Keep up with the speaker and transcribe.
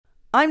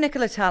I'm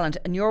Nicola Tallant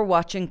and you're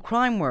watching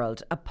Crime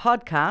World, a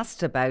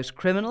podcast about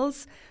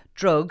criminals,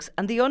 drugs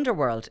and the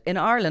underworld in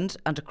Ireland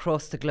and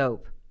across the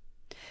globe.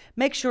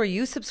 Make sure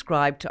you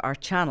subscribe to our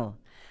channel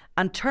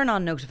and turn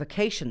on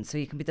notifications so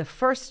you can be the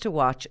first to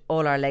watch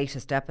all our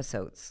latest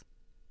episodes.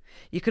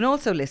 You can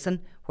also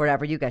listen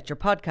wherever you get your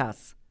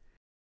podcasts.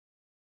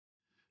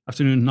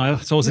 Afternoon, Niall.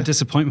 It's always a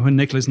disappointment when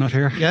Nicola's not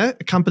here. Yeah,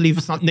 I can't believe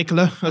it's not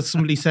Nicola, as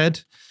somebody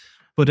said.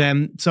 But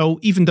so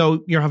even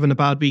though you're having a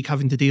bad week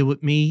having to deal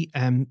with me,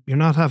 you're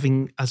not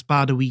having as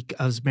bad a week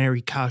as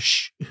Mary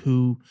Cash,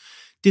 who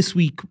this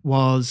week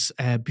was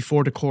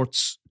before the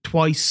courts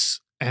twice,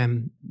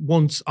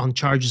 once on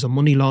charges of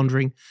money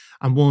laundering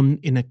and one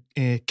in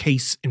a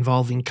case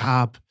involving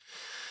cab.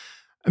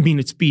 I mean,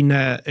 it's been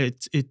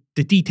the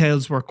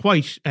details were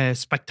quite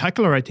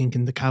spectacular, I think,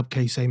 in the cab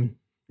case, Eamon.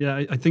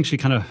 Yeah, I think she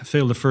kind of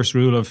failed the first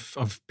rule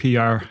of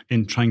PR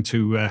in trying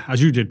to,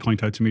 as you did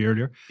point out to me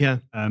earlier. Yeah.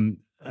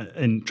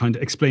 In trying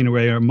to explain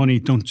away our money,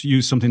 don't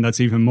use something that's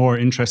even more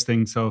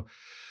interesting. So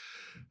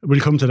we'll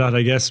come to that,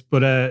 I guess.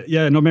 But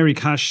Mary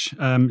Cash,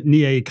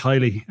 Nia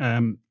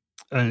Kiley,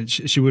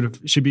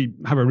 she'd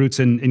have her roots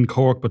in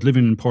Cork, but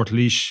living in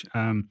Portlaoise.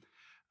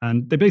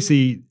 And they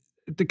basically,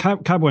 the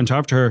cab went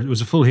after her. It was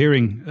a full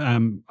hearing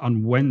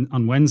on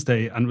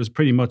Wednesday, and it was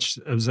pretty much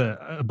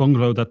a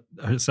bungalow that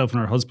herself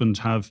and her husband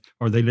have,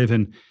 or they live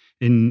in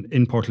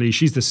Portlaoise.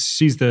 She's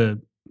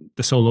the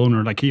sole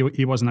owner. Like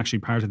he wasn't actually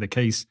part of the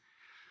case.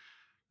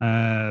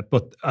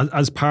 But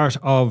as part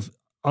of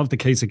the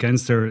case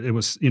against her, it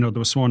was, there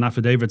were sworn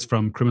affidavits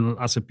from Criminal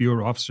Asset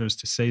Bureau officers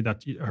to say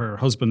that her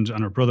husband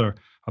and her brother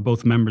are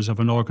both members of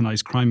an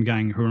organised crime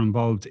gang who are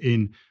involved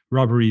in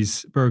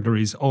robberies,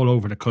 burglaries all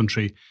over the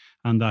country,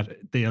 and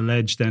that they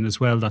allege then as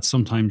well that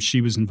sometimes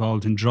she was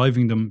involved in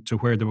driving them to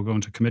where they were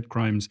going to commit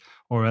crimes,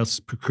 or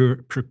else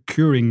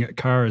procuring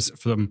cars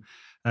for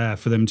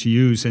them to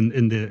use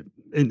in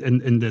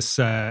this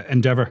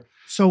endeavour.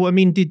 So, I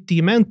mean, the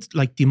amount,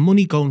 like the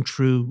money going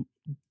through,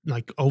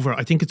 like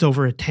I think it's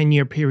over a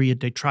 10-year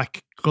period, they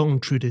track going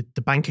through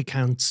the bank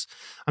accounts.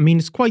 I mean,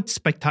 it's quite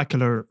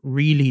spectacular,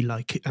 really.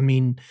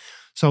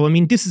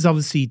 This is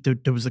obviously,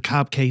 there was a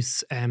cab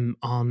case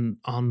on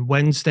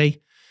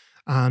Wednesday,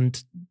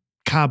 and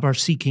cab are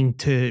seeking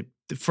to,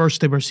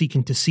 first they were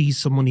seeking to seize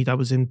some money that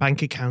was in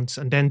bank accounts.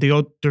 And then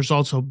there's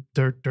also,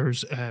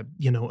 there's a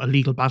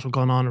legal battle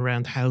going on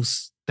around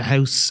the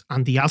house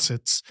and the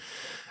assets.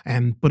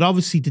 But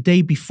obviously the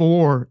day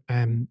before,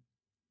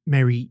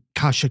 Mary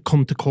Cash had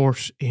come to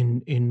court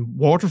in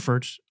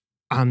Waterford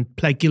and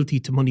pled guilty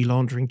to money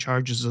laundering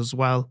charges as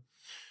well.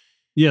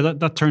 Yeah,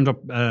 that turned up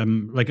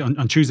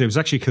on Tuesday. It was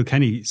actually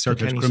Kilkenny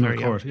Circuit Criminal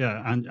Court.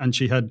 Yeah, and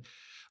she had,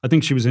 I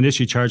think she was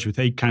initially charged with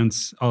 8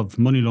 counts of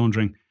money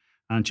laundering,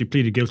 and she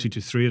pleaded guilty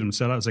to 3 of them.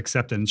 So that was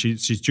accepted, and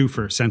she's due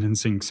for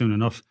sentencing soon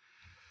enough.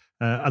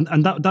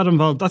 And that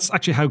involved, that's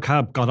actually how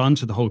CAB got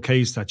onto the whole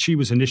case, that she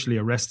was initially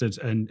arrested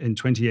in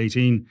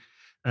 2018.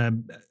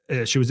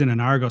 She was in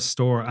an Argos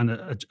store, and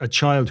a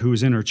child who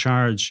was in her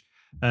charge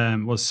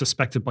was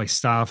suspected by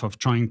staff of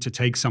trying to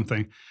take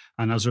something.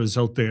 And as a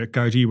result, the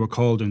Gardaí were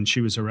called and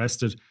she was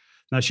arrested.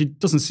 Now, she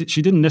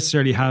didn't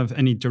necessarily have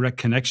any direct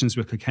connections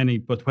with Kilkenny,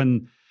 but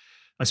when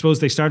I suppose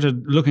they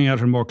started looking at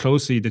her more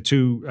closely, the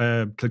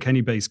 2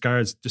 Kilkenny-based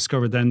guards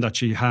discovered then that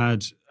she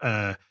had...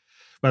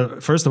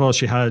 first of all,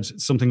 she had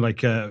something like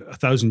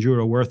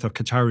 €1,000 worth of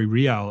Qatari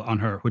rial on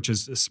her, which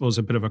is, I suppose,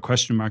 a bit of a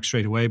question mark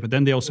straight away. But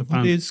then they also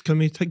found... What is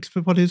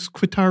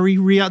Qatari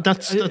rial?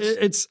 That's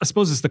I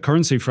suppose it's the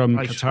currency from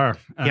Qatar.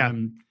 Yeah.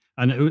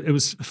 And it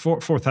was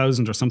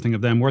 4,000 or something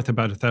of them, worth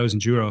about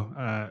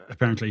 €1,000,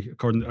 apparently,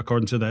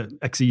 according to the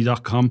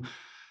xe.com.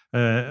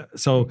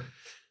 So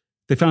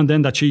they found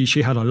then that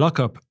she had a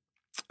lockup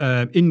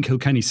in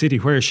Kilkenny City,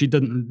 where she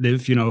didn't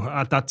live.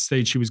 At that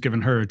stage she was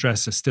given her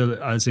address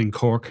as in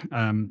Cork,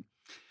 and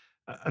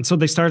so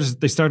they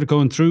started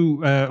going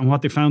through, and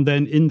what they found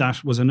then in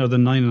that was another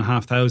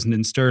 9,500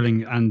 in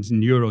sterling and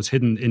in euros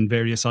hidden in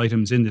various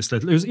items in this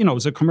little. It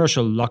was a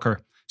commercial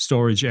locker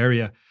storage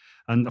area,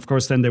 and of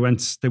course then they went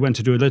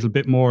to do a little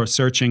bit more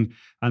searching,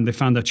 and they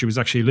found that she was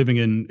actually living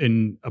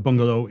in a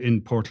bungalow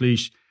in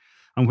Portlaoise.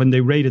 And when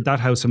they raided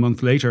that house a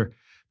month later,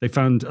 they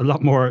found a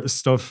lot more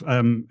stuff,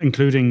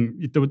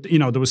 including,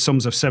 there was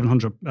sums of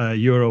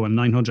 €700 and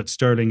 900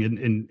 sterling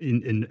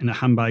in a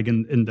handbag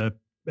in the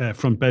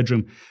front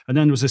bedroom. And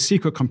then there was a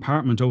secret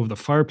compartment over the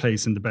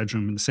fireplace in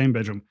the same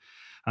bedroom.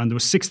 And there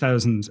was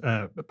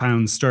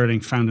 £6,000 sterling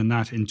found in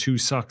that, in 2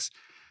 socks.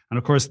 And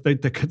of course, they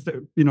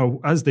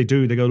as they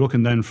do, they go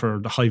looking then for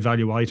the high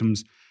value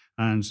items.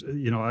 And,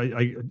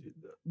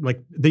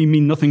 they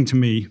mean nothing to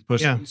me, but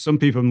some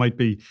people might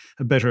be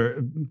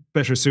better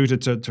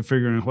suited to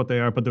figuring out what they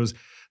are. But there was,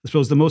 I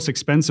suppose, the most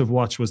expensive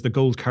watch was the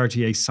gold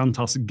Cartier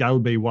Santos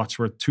Galbe watch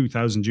worth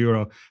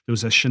 €2,000. There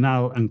was a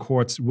Chanel and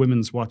Quartz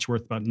women's watch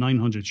worth about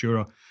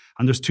 €900.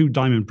 And there's 2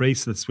 diamond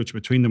bracelets, which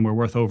between them were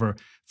worth over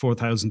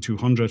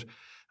 4,200.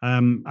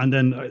 And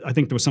then I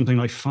think there was something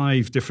like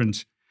 5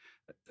 different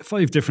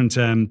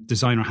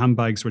designer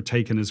handbags were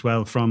taken as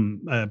well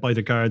by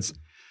the guards.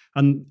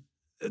 And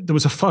there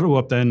was a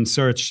follow-up then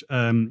search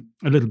a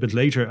little bit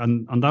later,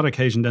 and on that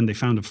occasion then they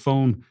found a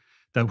phone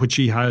which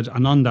she had,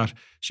 and on that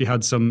she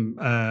had some,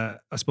 I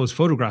suppose,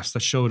 photographs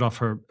that showed off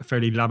her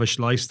fairly lavish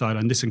lifestyle,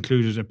 and this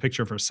included a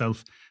picture of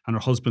herself and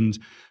her husband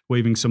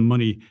waving some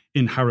money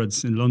in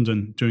Harrods in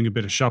London doing a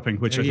bit of shopping,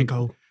 which I think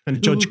the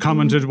judge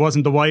commented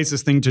wasn't the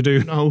wisest thing to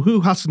do. No,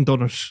 who hasn't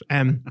done it?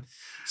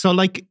 So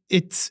like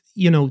it's,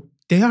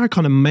 they are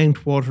kind of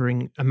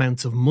mouth-watering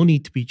amounts of money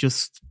to be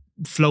just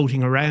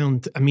floating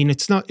around. I mean,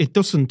 it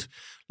doesn't,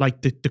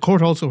 like the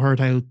court also heard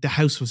how the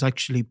house was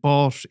actually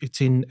bought.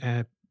 It's in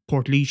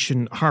Portlaoise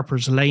in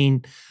Harper's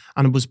Lane,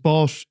 and it was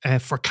bought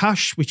for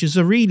cash, which is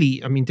I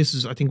think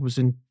it was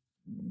in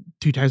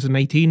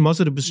 2018, was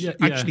it? It was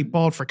actually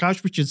bought for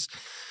cash, which is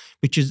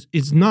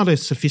not a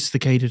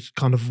sophisticated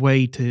kind of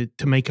way to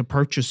make a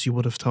purchase, you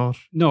would have thought.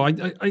 No,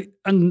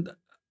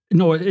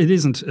 no, it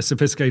isn't a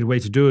sophisticated way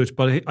to do it,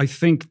 but I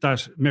think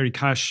that Mary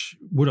Cash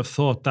would have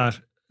thought that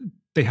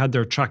they had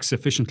their tracks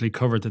sufficiently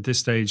covered at this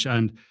stage.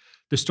 And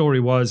the story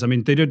was, I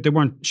mean,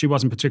 she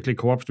wasn't particularly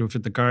cooperative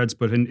with the guards,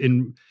 but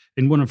in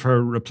one of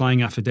her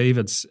replying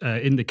affidavits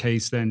in the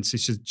case, then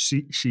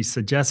she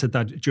suggested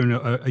that during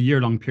a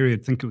year-long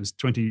period, I think it was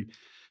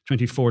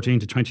 2014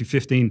 to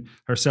 2015,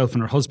 herself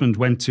and her husband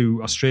went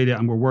to Australia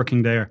and were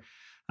working there.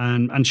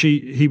 And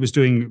he was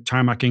doing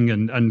tarmacking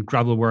and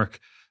gravel work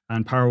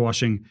and power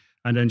washing.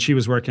 And then she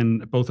was working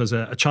both as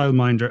a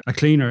childminder, a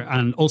cleaner,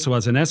 and also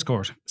as an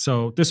escort.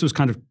 So this was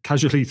kind of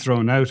casually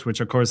thrown out, which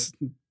of course,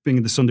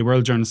 being the Sunday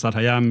World journalist that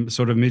I am,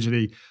 sort of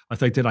immediately I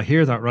thought, did I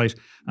hear that right?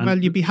 And well,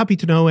 you'd be happy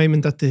to know,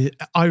 Eamon, that the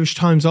Irish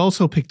Times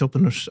also picked up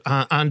on it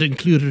and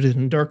included it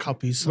in their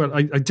copies. Well,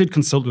 I did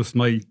consult with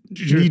my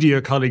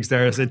media colleagues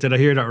there. I said, did I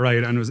hear that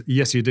right? And it was,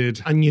 yes, you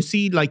did. And you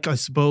see, like, I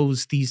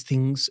suppose these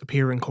things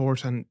appear in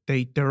court and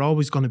they're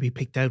always going to be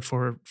picked out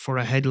for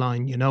a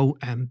headline,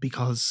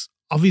 because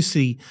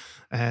obviously,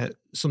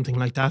 something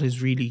like that is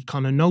really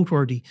kind of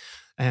noteworthy.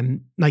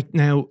 Like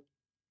now,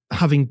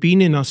 having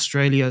been in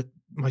Australia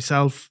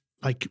myself,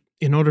 like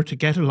in order to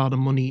get a lot of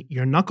money,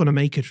 you're not going to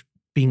make it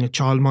being a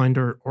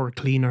childminder or a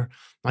cleaner.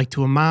 Like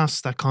to amass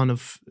that kind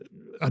of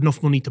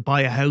enough money to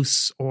buy a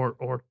house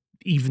or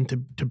even to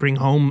bring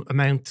home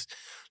amount,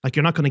 like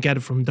you're not going to get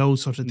it from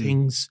those sort of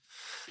things.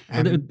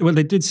 Well,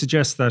 they did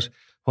suggest that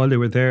while they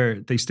were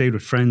there, they stayed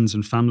with friends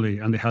and family,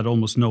 and they had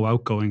almost no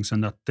outgoings,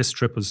 and that this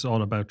trip was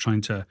all about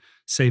trying to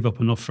save up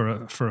enough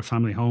for a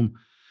family home.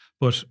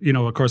 But,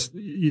 of course,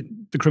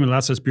 the Criminal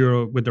Assets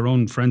Bureau, with their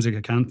own forensic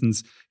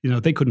accountants,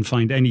 they couldn't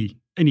find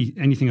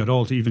anything at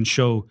all to even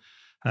show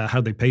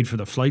how they paid for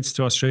the flights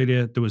to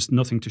Australia. There was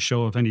nothing to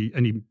show of any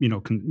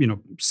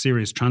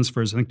serious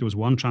transfers. I think there was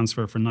one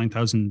transfer for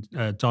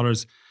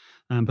 $9,000,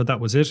 but that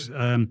was it.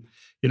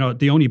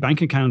 The only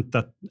bank account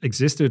that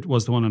existed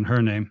was the one in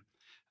her name.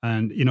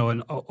 And,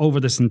 and over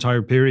this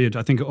entire period,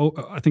 I think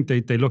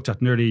they looked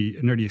at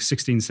nearly a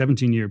 16,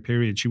 17 year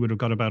period. She would have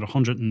got about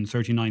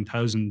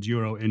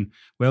 €139,000 in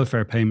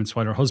welfare payments,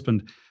 while her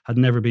husband had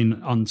never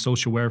been on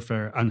social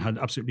welfare and had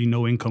absolutely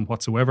no income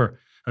whatsoever,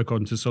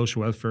 according to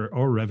social welfare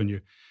or revenue.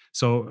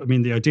 So, I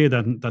mean, the idea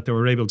that they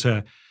were able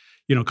to,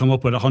 come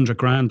up with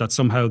 $100,000, that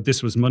somehow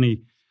this was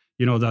money,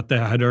 that they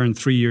had earned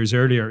 3 years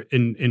earlier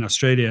in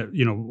Australia,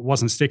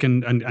 wasn't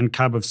sticking. And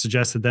CAB have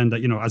suggested then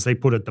that, as they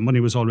put it, the money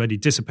was already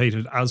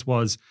dissipated, as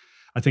was,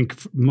 I think,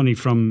 money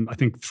from,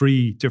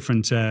 3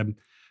 different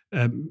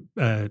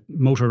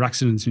motor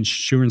accidents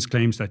insurance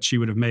claims that she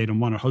would have made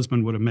and one her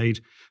husband would have made,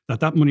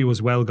 that money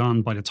was well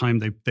gone by the time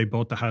they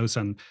bought the house.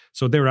 And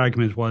so their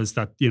argument was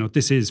that,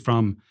 this is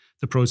from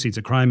the proceeds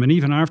of crime. And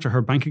even after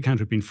her bank account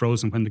had been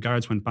frozen, when the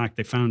guards went back,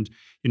 they found,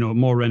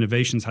 more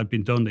renovations had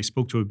been done. They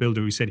spoke to a builder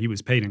who said he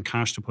was paid in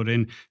cash to put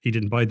in. He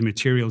didn't buy the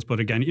materials.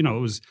 But again, it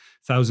was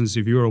thousands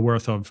of euro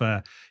worth of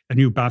a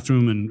new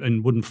bathroom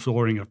and wooden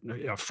flooring,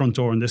 a front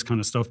door and this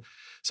kind of stuff.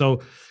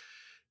 So,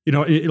 in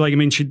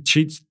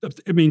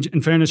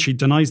fairness, she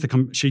denies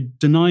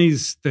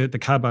the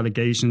CAB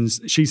allegations.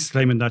 She's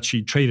claiming that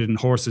she traded in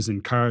horses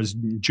and cars,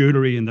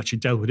 jewellery, and that she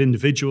dealt with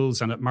individuals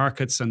and at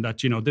markets, and that,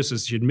 she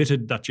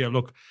admitted that,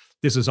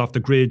 this is off the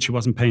grid. She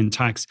wasn't paying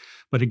tax.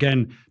 But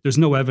again, there's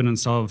no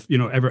evidence of,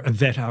 ever a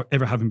vet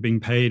ever having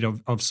been paid,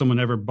 of someone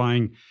ever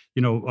buying,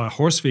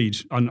 horse feed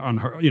on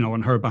her,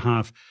 on her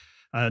behalf.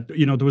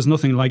 There was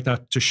nothing like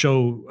that to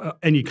show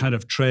any kind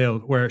of trail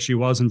where she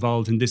was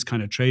involved in this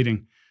kind of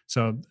trading.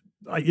 So,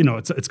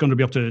 it's going to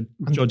be up to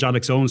Judge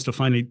Alex Owens to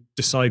finally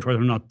decide whether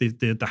or not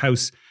the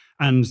house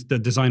and the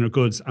designer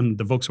goods and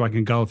the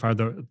Volkswagen Golf are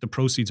the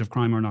proceeds of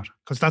crime or not.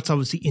 Because that's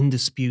obviously in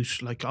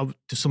dispute. Like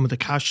some of the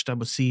cash that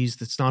was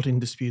seized, it's not in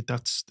dispute.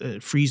 That's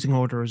freezing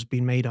order has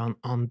been made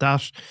on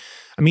that.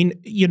 I mean,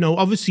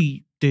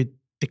 obviously the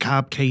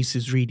CAB case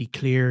is really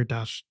clear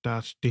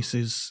that this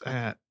is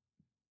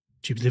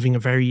she was living a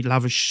very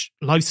lavish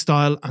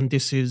lifestyle, and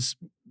this is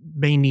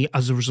mainly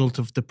as a result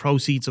of the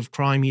proceeds of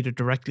crime, either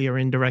directly or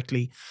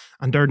indirectly,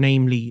 and they're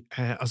namely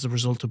as a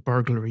result of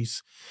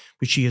burglaries,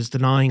 which she is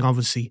denying,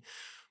 obviously.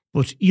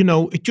 But,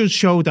 it does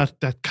show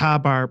that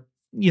CAB are,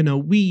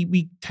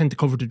 we tend to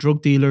cover the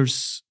drug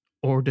dealers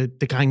or the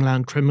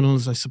gangland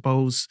criminals, I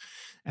suppose,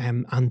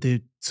 and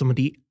some of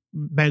the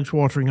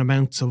mouth-watering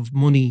amounts of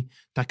money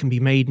that can be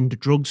made in the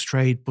drugs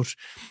trade. But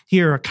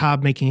here, a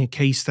cab making a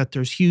case that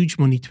there's huge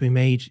money to be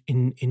made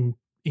in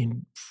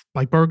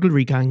by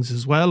burglary gangs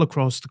as well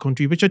across the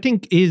country, which I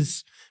think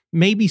is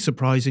maybe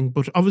surprising,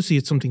 but obviously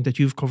it's something that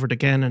you've covered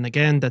again and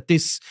again, that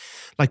this,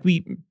 like,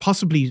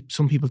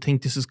 some people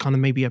think this is kind of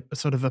maybe a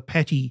sort of a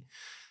petty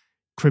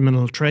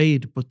criminal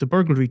trade, but the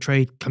burglary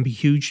trade can be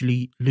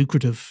hugely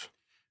lucrative.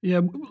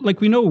 Yeah,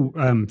 like we know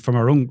from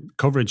our own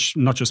coverage,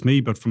 not just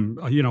me, but from,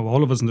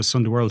 all of us in the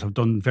Sunday World have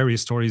done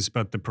various stories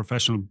about the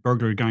professional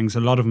burglary gangs. A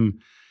lot of them,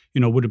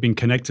 would have been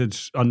connected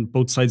on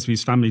both sides of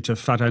his family to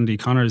Fat Andy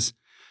Connors.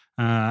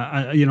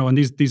 And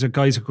these are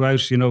guys who go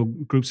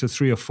out, groups of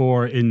 3 or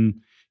 4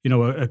 in,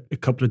 a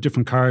couple of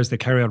different cars. They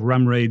carry out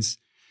ram raids.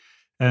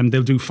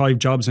 They'll do 5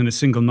 jobs in a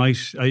single night.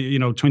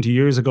 20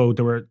 years ago,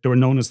 they were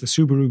known as the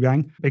Subaru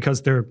gang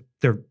because their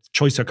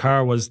choice of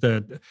car was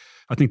the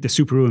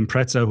Subaru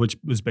Impreza, which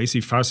was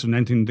basically faster than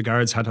anything the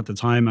guards had at the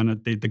time.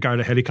 And the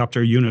Garda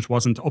helicopter unit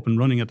wasn't up and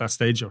running at that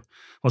stage, or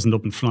wasn't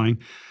up and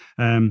flying.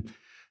 And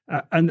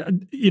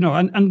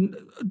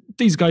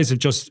these guys have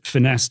just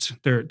finessed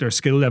their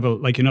skill level.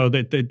 Like, they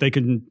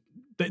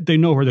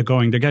know where they're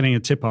going. They're getting a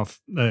tip off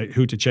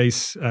who to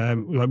chase.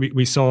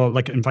 We saw,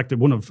 like, in fact,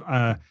 one of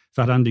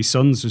Fat Andy's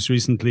sons was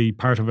recently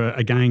part of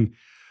a gang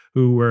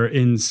who were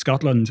in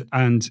Scotland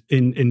and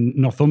in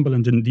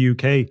Northumberland in the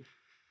UK.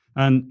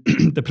 And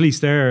the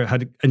police there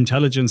had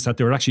intelligence that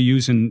they were actually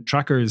using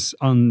trackers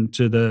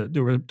they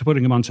were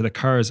putting them onto the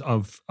cars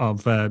of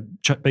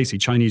basically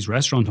Chinese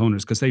restaurant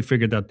owners, because they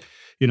figured that,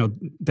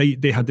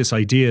 they had this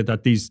idea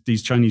that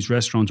these Chinese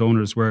restaurant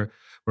owners were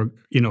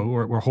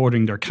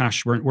hoarding their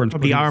cash, weren't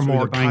probably are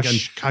more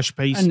cash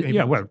based. And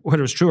yeah, well,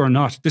 whether it's true or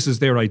not, this is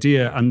their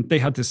idea, and they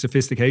had the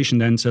sophistication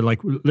then to,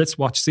 like, let's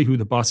see who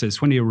the boss is.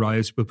 When he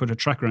arrives, we'll put a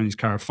tracker on his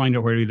car, find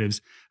out where he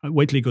lives,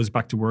 wait till he goes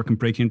back to work and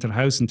break into the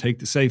house and take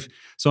the safe.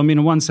 So I mean,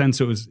 in one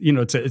sense, it was,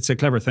 it's a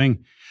clever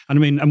thing. And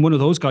I mean, and one of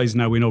those guys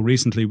now we know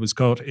recently was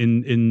caught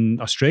in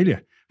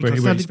Australia, where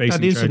he's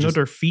facing that is charges.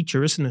 Another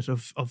feature, isn't it,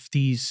 of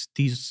these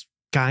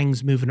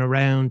gangs moving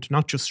around,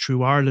 not just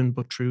through Ireland,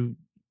 but through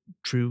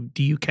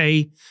the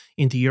UK,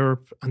 into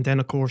Europe, and then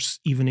of course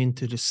even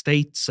into the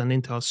States and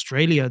into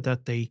Australia,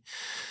 that they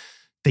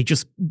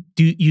just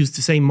do use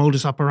the same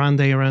modus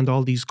operandi around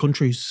all these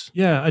countries.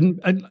 Yeah,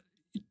 and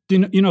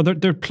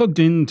they're plugged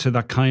into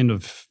that kind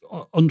of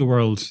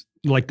underworld.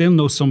 Like, they'll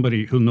know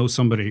somebody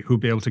who'll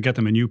be able to get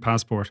them a new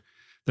passport.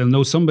 They'll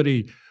know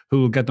somebody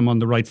who will get them on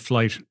the right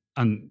flight,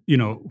 and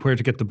where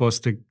to get the bus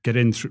to get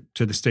in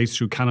to the States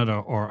through Canada,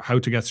 or how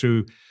to get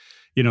through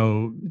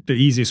the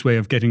easiest way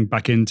of getting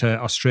back into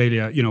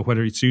Australia,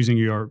 whether it's using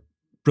your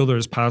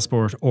brother's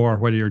passport or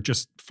whether you're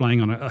just flying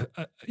on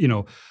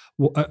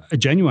a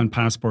genuine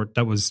passport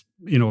that was,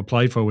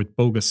 applied for with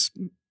bogus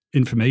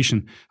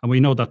information. And we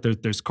know that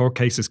there's court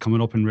cases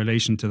coming up in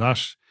relation to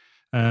that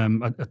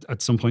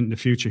at some point in the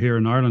future here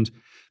in Ireland.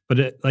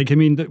 But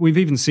we've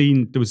even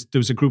seen there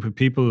was a group of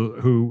people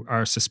who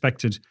are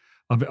suspected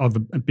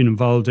of being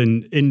involved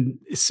in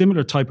a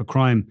similar type of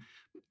crime,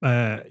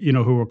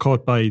 who were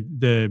caught by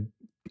the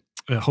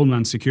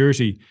Homeland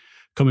Security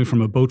coming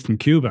from a boat from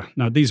Cuba.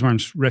 Now, these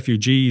weren't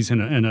refugees in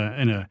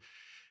a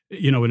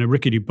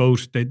rickety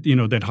boat.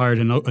 They'd hired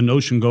an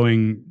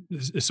ocean-going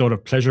sort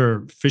of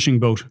pleasure fishing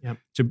boat. Yep.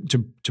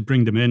 to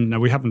bring them in. Now,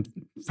 we haven't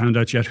found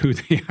out yet who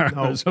they are,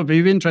 no. So it'll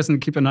be interesting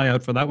to keep an eye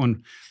out for that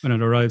one when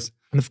it arrives.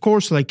 And of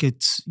course, like,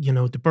 it's,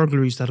 the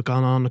burglaries that have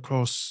gone on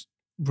across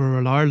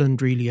rural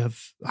Ireland really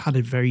have had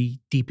a very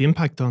deep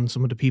impact on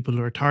some of the people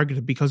who are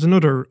targeted, because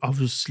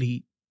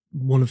obviously,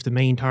 one of the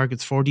main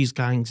targets for these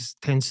gangs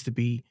tends to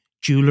be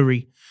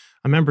jewellery.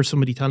 I remember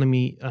somebody telling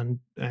me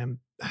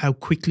how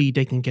quickly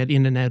they can get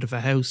in and out of a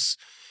house.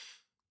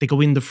 They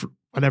go in the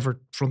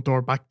front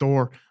door, back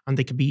door, and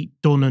they can be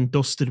done and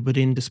dusted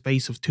within the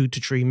space of 2 to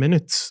 3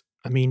 minutes.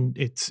 I mean,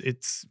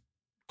 it's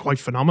quite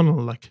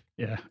phenomenal. Like,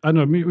 yeah, I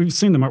know. We've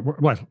seen them at work.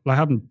 Well, I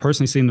haven't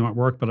personally seen them at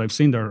work, but I've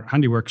seen their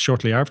handiwork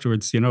shortly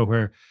afterwards.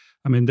 Where,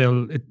 I mean,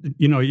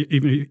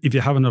 even if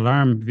you have an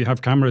alarm, if you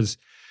have cameras,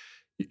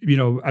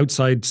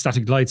 outside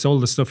static lights, all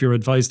the stuff you're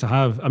advised to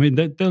have. I mean,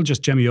 they'll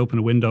just jemmy open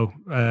a window.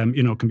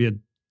 It can be a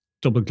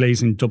double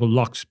glazing, double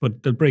locked,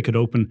 but they'll break it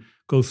open,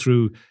 go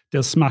through.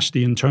 They'll smash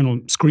the internal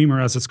screamer,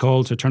 as it's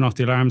called, to turn off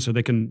the alarm so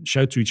they can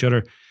shout to each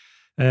other.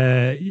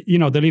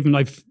 They'll even,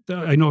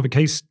 I know of a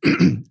case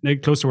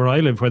close to where I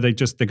live where they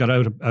got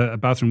out a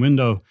bathroom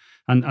window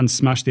and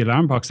smashed the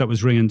alarm box that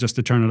was ringing just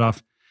to turn it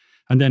off,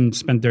 and then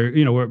spent their,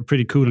 were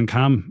pretty cool and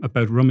calm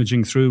about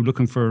rummaging through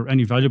looking for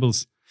any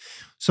valuables.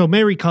 So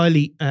Mary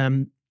Kiley,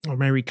 or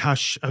Mary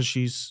Cash, as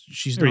she's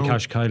Mary known,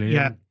 Cash Kiley,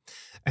 yeah.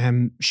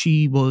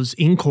 She was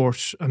in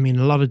court. I mean,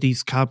 a lot of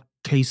these cab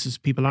cases,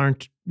 people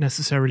aren't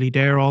necessarily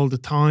there all the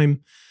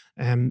time.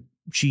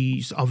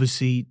 She's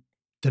obviously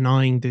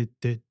denying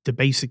the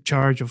basic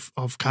charge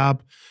of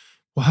cab.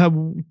 Well,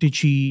 how did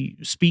she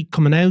speak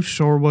coming out,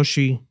 or was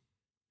she?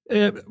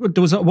 There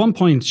was at one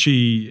point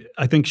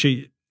I think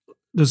she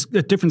there's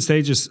at different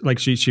stages, like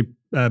she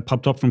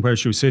popped up from where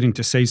she was sitting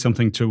to say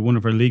something to one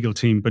of her legal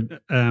team,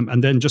 but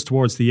and then just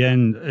towards the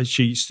end,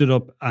 she stood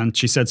up and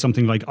she said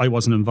something like, "I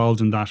wasn't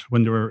involved in that,"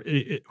 when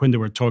they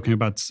were talking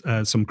about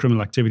some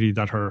criminal activity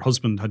that her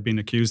husband had been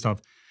accused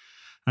of.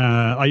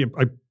 I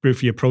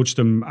briefly approached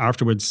them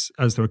afterwards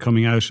as they were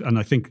coming out, and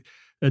I think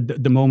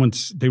the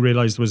moment they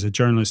realised it was a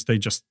journalist, they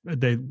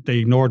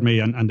ignored me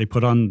and they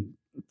put on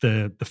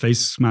the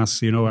face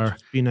masks, are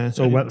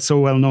so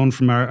well known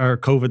from our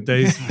COVID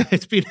days.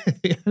 It's been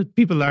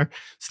people are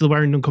still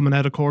wearing them coming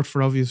out of court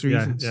for obvious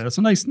reasons. Yeah, it's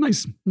a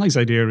nice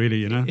idea,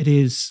 really. It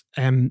is.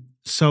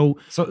 So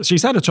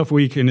she's had a tough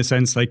week in a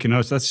sense, like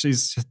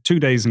she's 2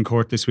 days in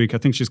court this week. I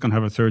think she's going to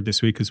have a third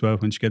this week as well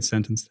when she gets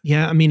sentenced.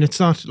 Yeah, I mean, it's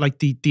not like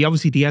the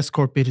obviously the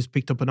escort bit is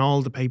picked up in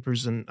all the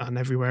papers and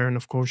everywhere, and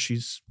of course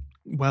she's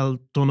well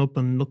done up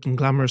and looking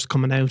glamorous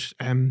coming out.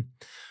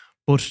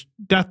 But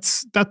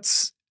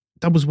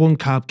that was one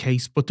cab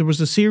case, but there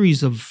was a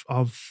series of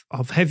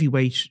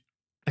heavyweight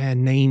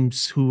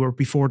names who were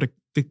before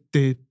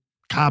the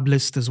cab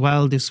list as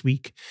well this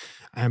week.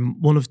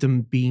 One of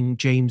them being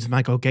James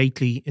Mago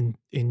Gately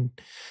in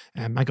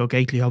Mago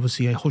Gately,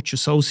 obviously a Hutch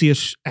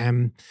associate.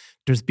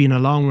 There's been a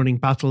long running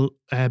battle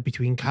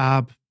between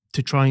cab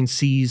to try and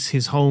seize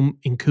his home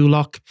in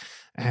Coolock.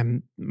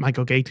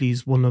 Mago Gately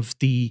is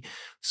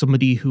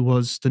somebody who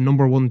was the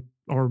number one,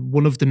 or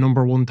one of the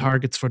number one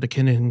targets for the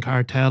Kinahan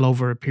cartel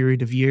over a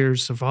period of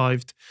years,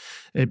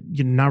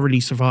 narrowly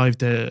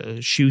survived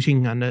a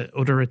shooting and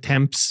other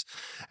attempts.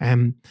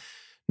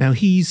 Now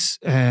he's,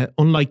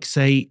 unlike,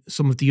 say,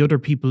 some of the other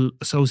people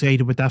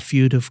associated with that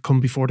feud have come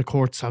before the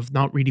courts, have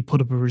not really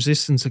put up a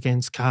resistance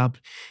against cab.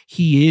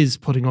 He is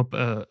putting up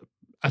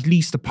at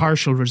least a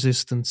partial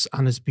resistance,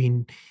 and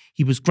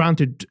he was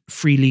granted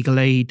free legal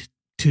aid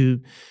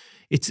to...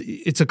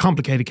 It's a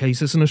complicated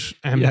case, isn't it?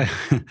 Yeah.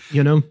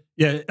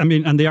 Yeah, I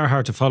mean, and they are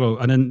hard to follow.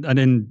 And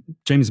in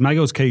James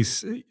Mago's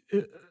case,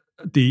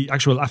 the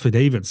actual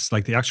affidavits,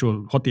 like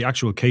what the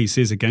actual case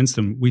is against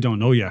him, we don't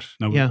know yet.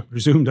 Now, we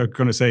presume they're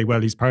going to say, well,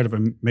 he's part of a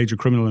major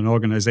criminal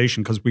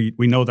organisation, because we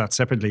know that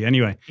separately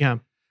anyway. Yeah.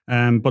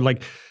 But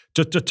like,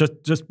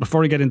 just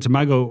before I get into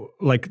Mago,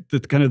 like the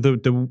kind of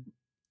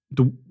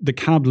the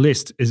cab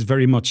list is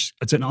very much,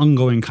 it's an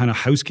ongoing kind of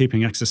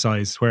housekeeping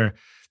exercise where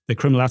the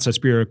Criminal Assets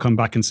Bureau come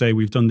back and say,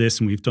 we've done this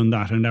and we've done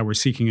that, and now we're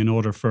seeking an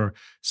order for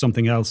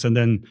something else. And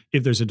then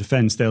if there's a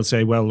defence, they'll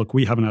say, well, look,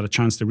 we haven't had a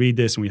chance to read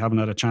this and we haven't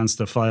had a chance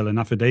to file an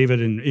affidavit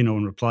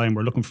in reply, and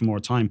we're looking for more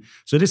time.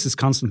 So this is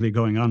constantly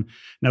going on.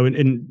 Now,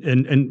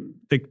 in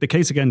the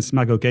case against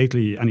Mago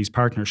Gately and his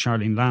partner,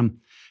 Charlene Lamb,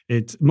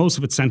 most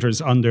of it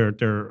centres on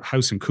their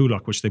house in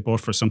Coolock, which they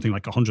bought for something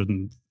like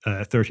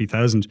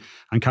 130,000,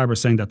 and Carver's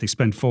saying that they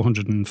spent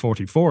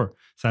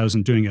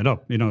 444,000 doing it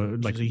up.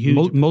 Like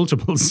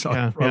multiples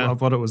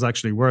of what it was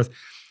actually worth.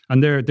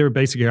 And their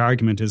basic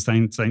argument is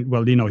saying,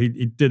 well,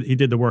 he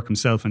did the work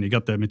himself and he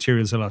got the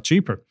materials a lot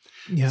cheaper.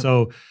 Yeah.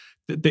 So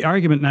the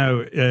argument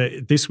now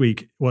this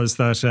week was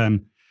that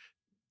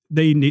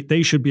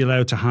they should be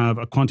allowed to have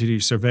a quantity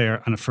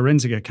surveyor and a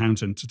forensic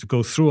accountant to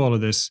go through all of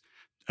this.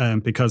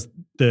 Because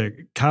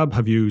the cab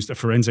have used a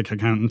forensic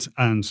accountant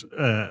and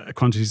a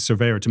quantity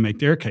surveyor to make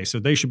their case, so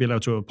they should be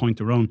allowed to appoint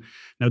their own.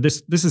 Now,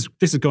 this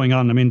is going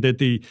on. I mean,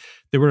 they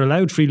were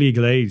allowed free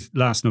legal aid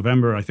last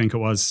November, I think it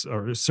was,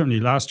 or certainly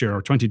last year,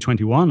 or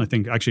 2021, I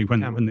think actually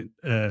when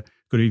it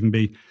could even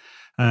be.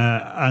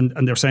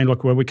 And they're saying,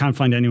 look, well, we can't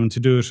find anyone to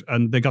do it,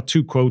 and they got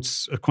two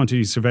quotes: a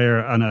quantity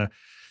surveyor and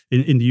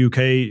in the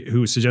UK,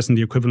 who was suggesting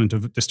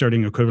the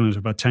sterling equivalent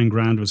of about 10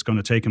 grand was going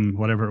to take him,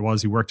 whatever it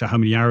was. He worked out how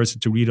many hours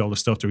to read all the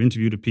stuff, to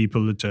interview the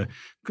people, to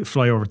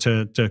fly over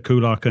to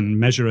Coolock and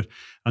measure it.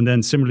 And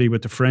then similarly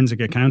with the forensic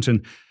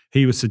accountant,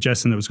 he was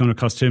suggesting it was going to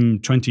cost him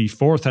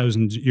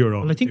 €24,000.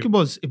 Well, I think it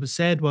was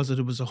said that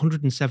it was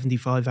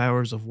 175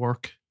 hours of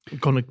work,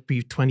 going to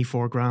be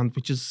 24 grand,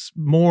 which is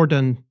more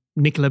than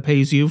Nicola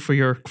pays you for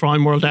your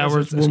Crime World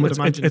hours.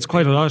 It's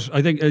quite a lot.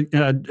 I think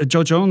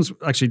Joe Jones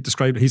actually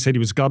described it. He said he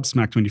was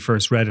gobsmacked when he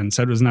first read it and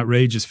said it was an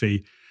outrageous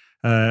fee.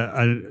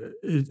 And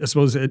I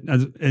suppose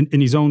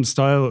in his own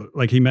style,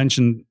 like he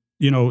mentioned,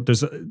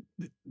 there's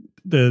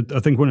I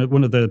think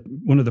one of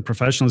the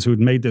professionals who had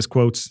made this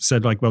quote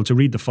said, like, well, to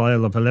read the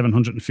file of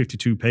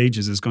 1,152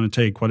 pages is going to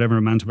take whatever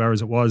amount of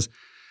hours it was.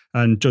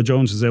 And Joe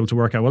Jones was able to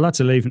work out, well, that's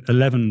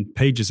 11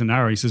 pages an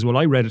hour. He says, well,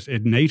 I read it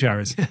in 8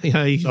 hours.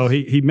 So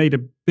he made a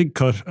big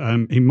cut.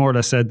 He more or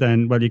less said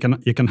then, well, you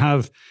can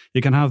have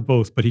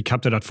both, but he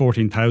kept it at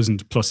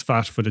 14,000 plus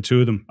VAT for the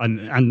two of them,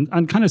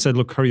 and kind of said,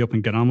 look, hurry up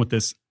and get on with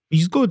this.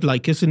 He's good,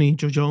 like, isn't he,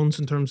 Joe Jones,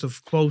 in terms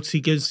of quotes? He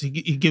gives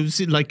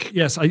it like...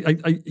 Yes,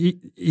 he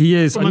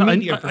is.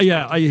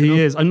 He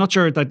is. I'm not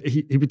sure that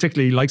he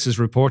particularly likes us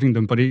reporting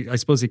them, but I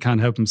suppose he can't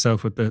help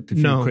himself with the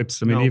few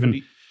quips. I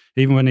mean,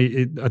 even when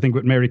I think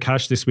with Mary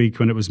Cash this week,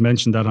 when it was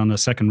mentioned that on a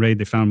second raid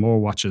they found more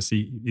watches,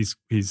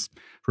 his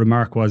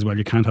remark was, well,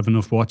 you can't have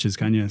enough watches,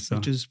 can you?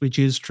 So. Which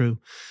is true.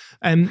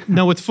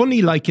 No, it's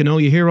funny, like, you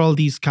hear all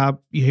these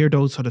you hear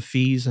those sort of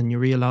fees, and you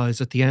realise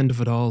at the end of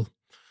it all,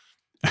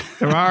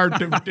 there are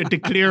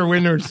the clear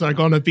winners are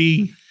going to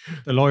be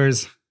The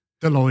lawyers.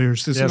 The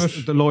lawyers, isn't Yes,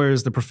 it? the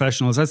lawyers, the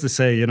professionals, as they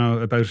say,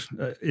 about,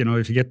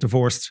 if you get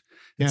divorced,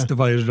 it's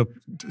divided up,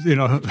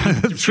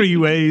 3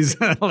 ways,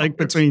 like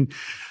between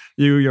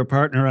you, your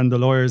partner, and the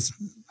lawyers.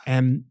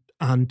 And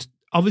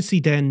obviously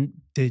then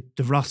the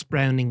Ross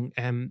Browning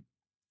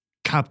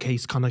cab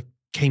case kind of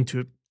came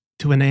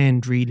to an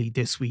end really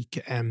this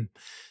week.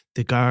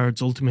 The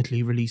guards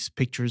ultimately released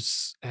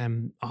pictures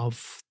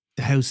of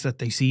the house that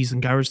they seized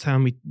in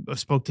Garrettstown. I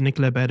spoke to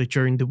Nicola about it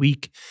during the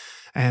week.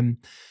 That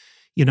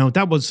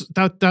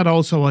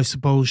also, I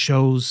suppose,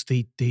 shows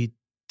the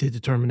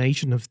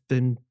determination of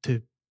them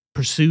to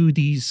pursue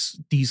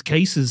these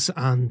cases,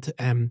 and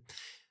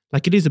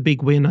it is a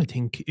big win. I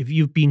think if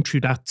you've been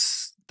through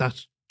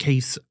that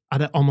case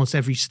at almost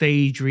every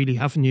stage, really,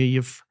 haven't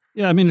you?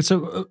 Yeah, I mean,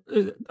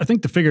 I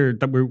think the figure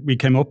that we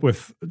came up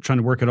with, trying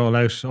to work it all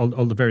out,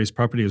 all the various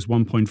property, is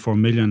 1.4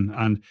 million.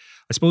 And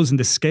I suppose in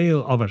the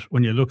scale of it,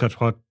 when you look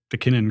at what the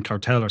Kinnan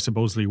cartel are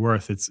supposedly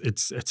worth,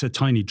 it's a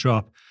tiny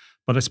drop.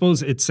 But I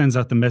suppose it sends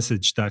out the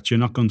message that you're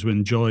not going to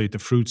enjoy the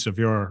fruits of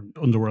your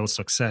underworld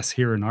success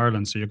here in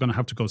Ireland. So you're going to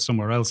have to go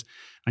somewhere else,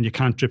 and you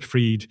can't drip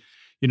feed,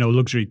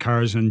 luxury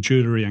cars and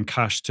jewelry and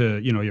cash to,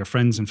 your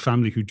friends and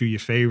family who do you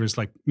favors,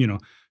 like,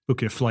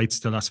 book your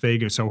flights to Las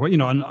Vegas or,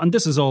 and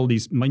this is all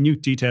these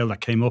minute detail that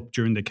came up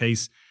during the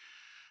case.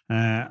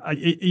 I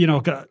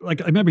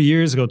remember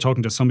years ago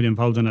talking to somebody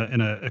involved in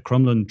a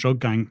Crumlin drug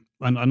gang,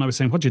 and I was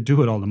saying, "What'd you do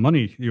with all the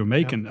money you were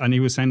making?" Yeah. And he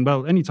was saying,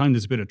 "Well, anytime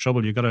there's a bit of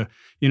trouble, you got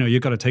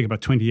to take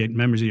about 28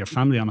 members of your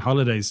family on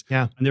holidays."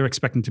 Yeah, and they're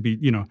expecting to be,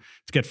 to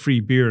get free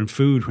beer and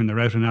food when they're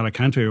out in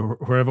Alicante or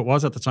wherever it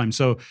was at the time.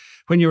 So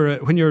when you're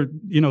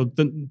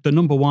the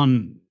number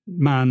one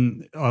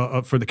man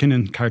for the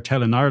Kinnan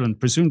cartel in Ireland,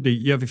 presumably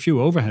you have a few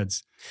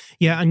overheads.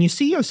 Yeah, and you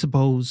see, I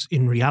suppose,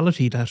 in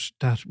reality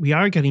that we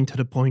are getting to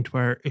the point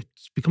where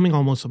it's becoming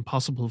almost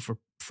impossible for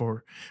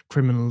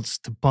criminals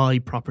to buy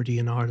property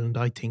in Ireland,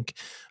 I think.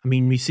 I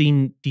mean, we've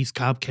seen these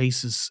cab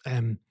cases,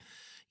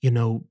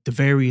 the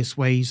various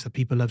ways that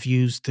people have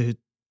used to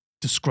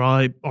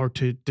describe or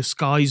to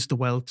disguise the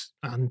wealth,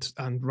 and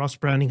Ross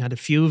Browning had a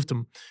few of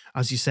them,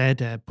 as you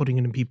said, putting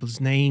it in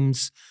people's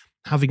names,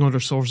 having other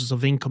sources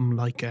of income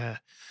like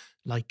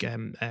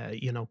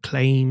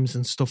claims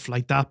and stuff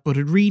like that. But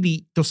it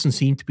really doesn't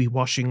seem to be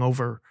washing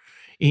over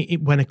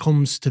when it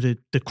comes to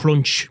the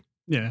crunch.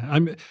 Yeah,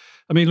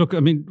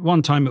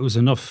 one time it was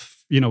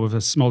enough, if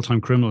a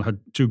small-time criminal had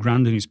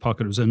 $2,000 in his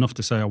pocket, it was enough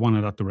to say, I won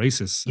it at the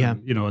races. Yeah.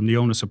 And the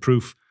onus of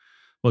proof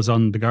was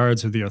on the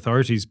guards of the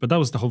authorities. But that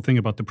was the whole thing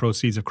about the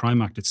Proceeds of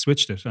Crime Act. It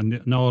switched it.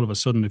 And now all of a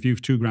sudden, if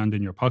you've $2,000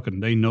 in your pocket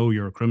and they know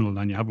you're a criminal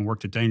and you haven't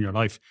worked a day in your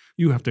life,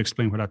 you have to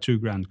explain where that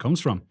 $2,000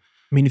 comes from.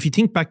 I mean, if you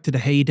think back to the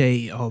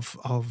heyday of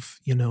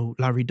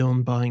Larry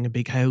Dunn buying a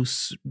big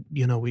house,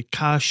 with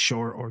cash,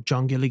 or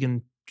John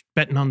Gilligan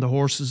betting on the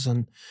horses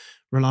and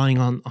relying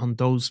on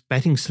those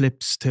betting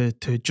slips to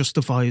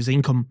justify his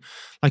income,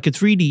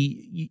 it's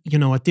really,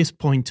 at this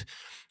point,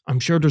 I'm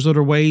sure there's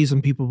other ways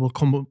and people will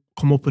come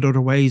up with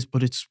other ways,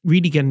 but it's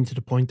really getting to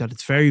the point that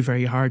it's very,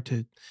 very hard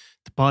to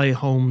buy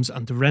homes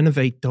and to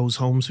renovate those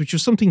homes, which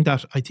is something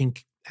that I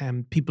think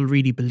people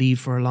really believe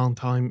for a long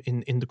time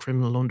in the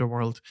criminal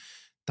underworld,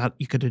 that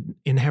you could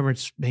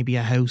inherit maybe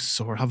a house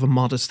or have a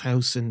modest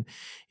house in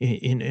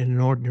an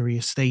ordinary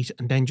estate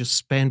and then just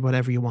spend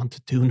whatever you want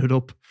to tune it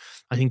up.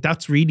 I think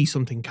that's really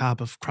something CAB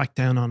have cracked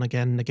down on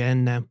again and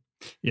again now.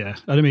 Yeah,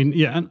 I mean,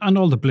 yeah, and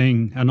all the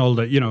bling and all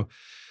the,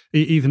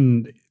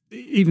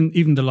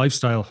 even the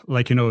lifestyle,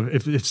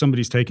 if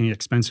somebody's taking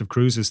expensive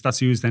cruises,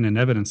 that's used then in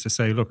evidence to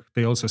say, look,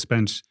 they also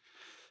spent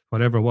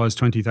whatever it was,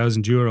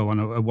 €20,000 on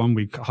a 1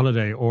 week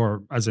holiday,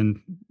 or as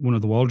in one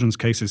of the Waldron's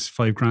cases,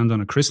 $5,000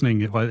 on a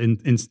christening, while in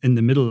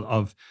the middle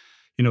of,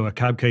 a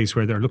cab case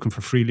where they're looking for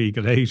free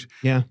legal aid.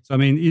 Yeah. So I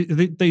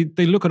mean,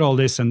 they look at all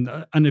this, and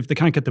if they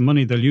can't get the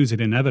money, they'll use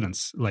it in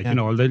evidence,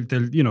 or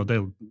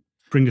they'll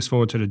bring this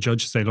forward to the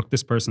judge to say, look,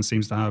 this person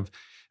seems to have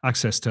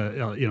access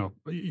to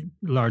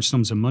large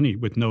sums of money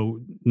with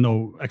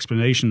no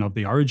explanation of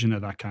the origin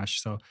of that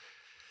cash. So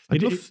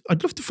I'd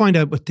love to find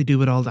out what they do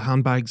with all the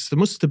handbags. There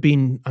must have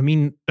been, I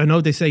mean, I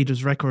know they say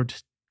there's record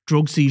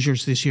drug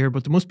seizures this year,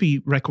 but there must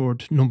be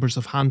record numbers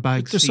of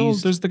handbags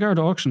seized. There's the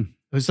Garda auction.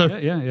 Is there?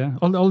 Yeah.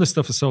 All this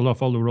stuff is sold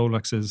off, all the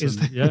Rolexes.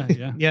 Yeah.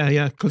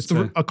 Because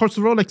of course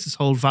the Rolexes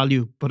hold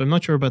value, but I'm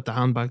not sure about the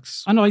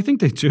handbags. I know, I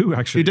think they do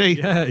actually. Do they?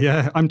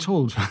 Yeah, I'm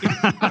told.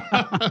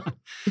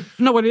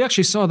 No, well, we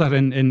actually saw that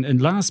in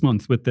last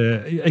month with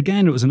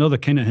again, it was another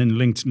Kinahan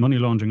linked money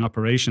laundering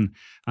operation,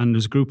 and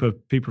there's a group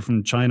of people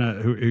from China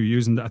who are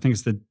using, I think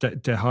it's the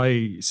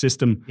Dehai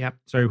system. Yep.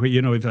 Sorry,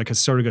 if like a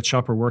surrogate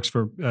shopper works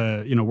for,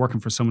 working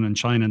for someone in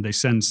China, and they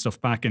send stuff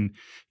back, and,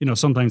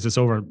 sometimes it's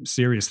over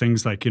serious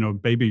things like,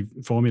 baby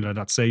formula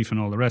that's safe and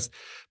all the rest,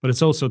 but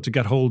it's also to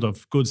get hold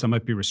of goods that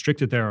might be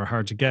restricted there or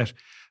hard to get.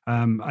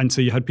 And so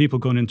you had people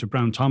going into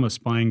Brown Thomas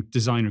buying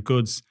designer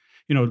goods,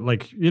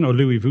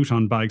 Louis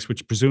Vuitton bags,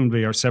 which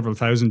presumably are several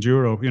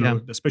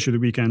 €1,000, especially the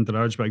weekend, the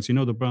large bags, the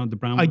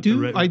brown, I do,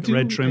 the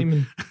red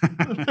trim.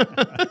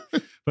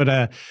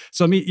 But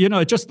so I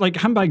mean, just like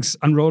handbags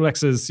and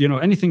Rolexes,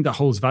 anything that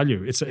holds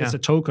value, it's a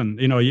token.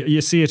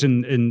 You see it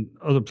in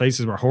other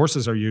places where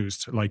horses are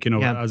used, like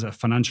as a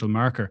financial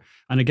marker.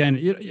 And again,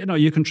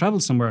 you can travel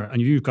somewhere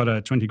and you've got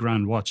a 20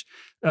 grand watch.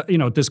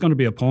 There's going to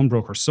be a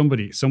pawnbroker.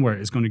 Somebody somewhere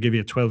is going to give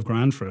you 12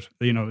 grand for it.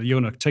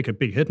 You're going to take a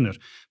big hit in it,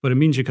 but it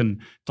means you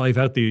can dive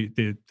out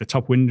the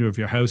top window of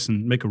your house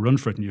and make a run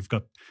for it, and you've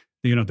got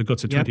the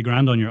guts of 20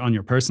 grand on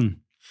your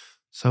person.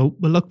 So,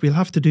 well, look, we'll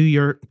have to do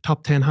your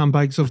top 10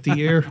 handbags of the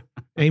year,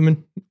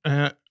 Eamon,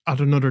 at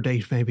another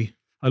date, maybe.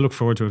 I look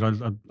forward to it.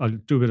 I'll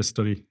do a bit of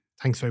study.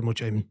 Thanks very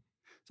much, Eamon.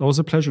 It's always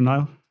a pleasure,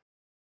 Niall.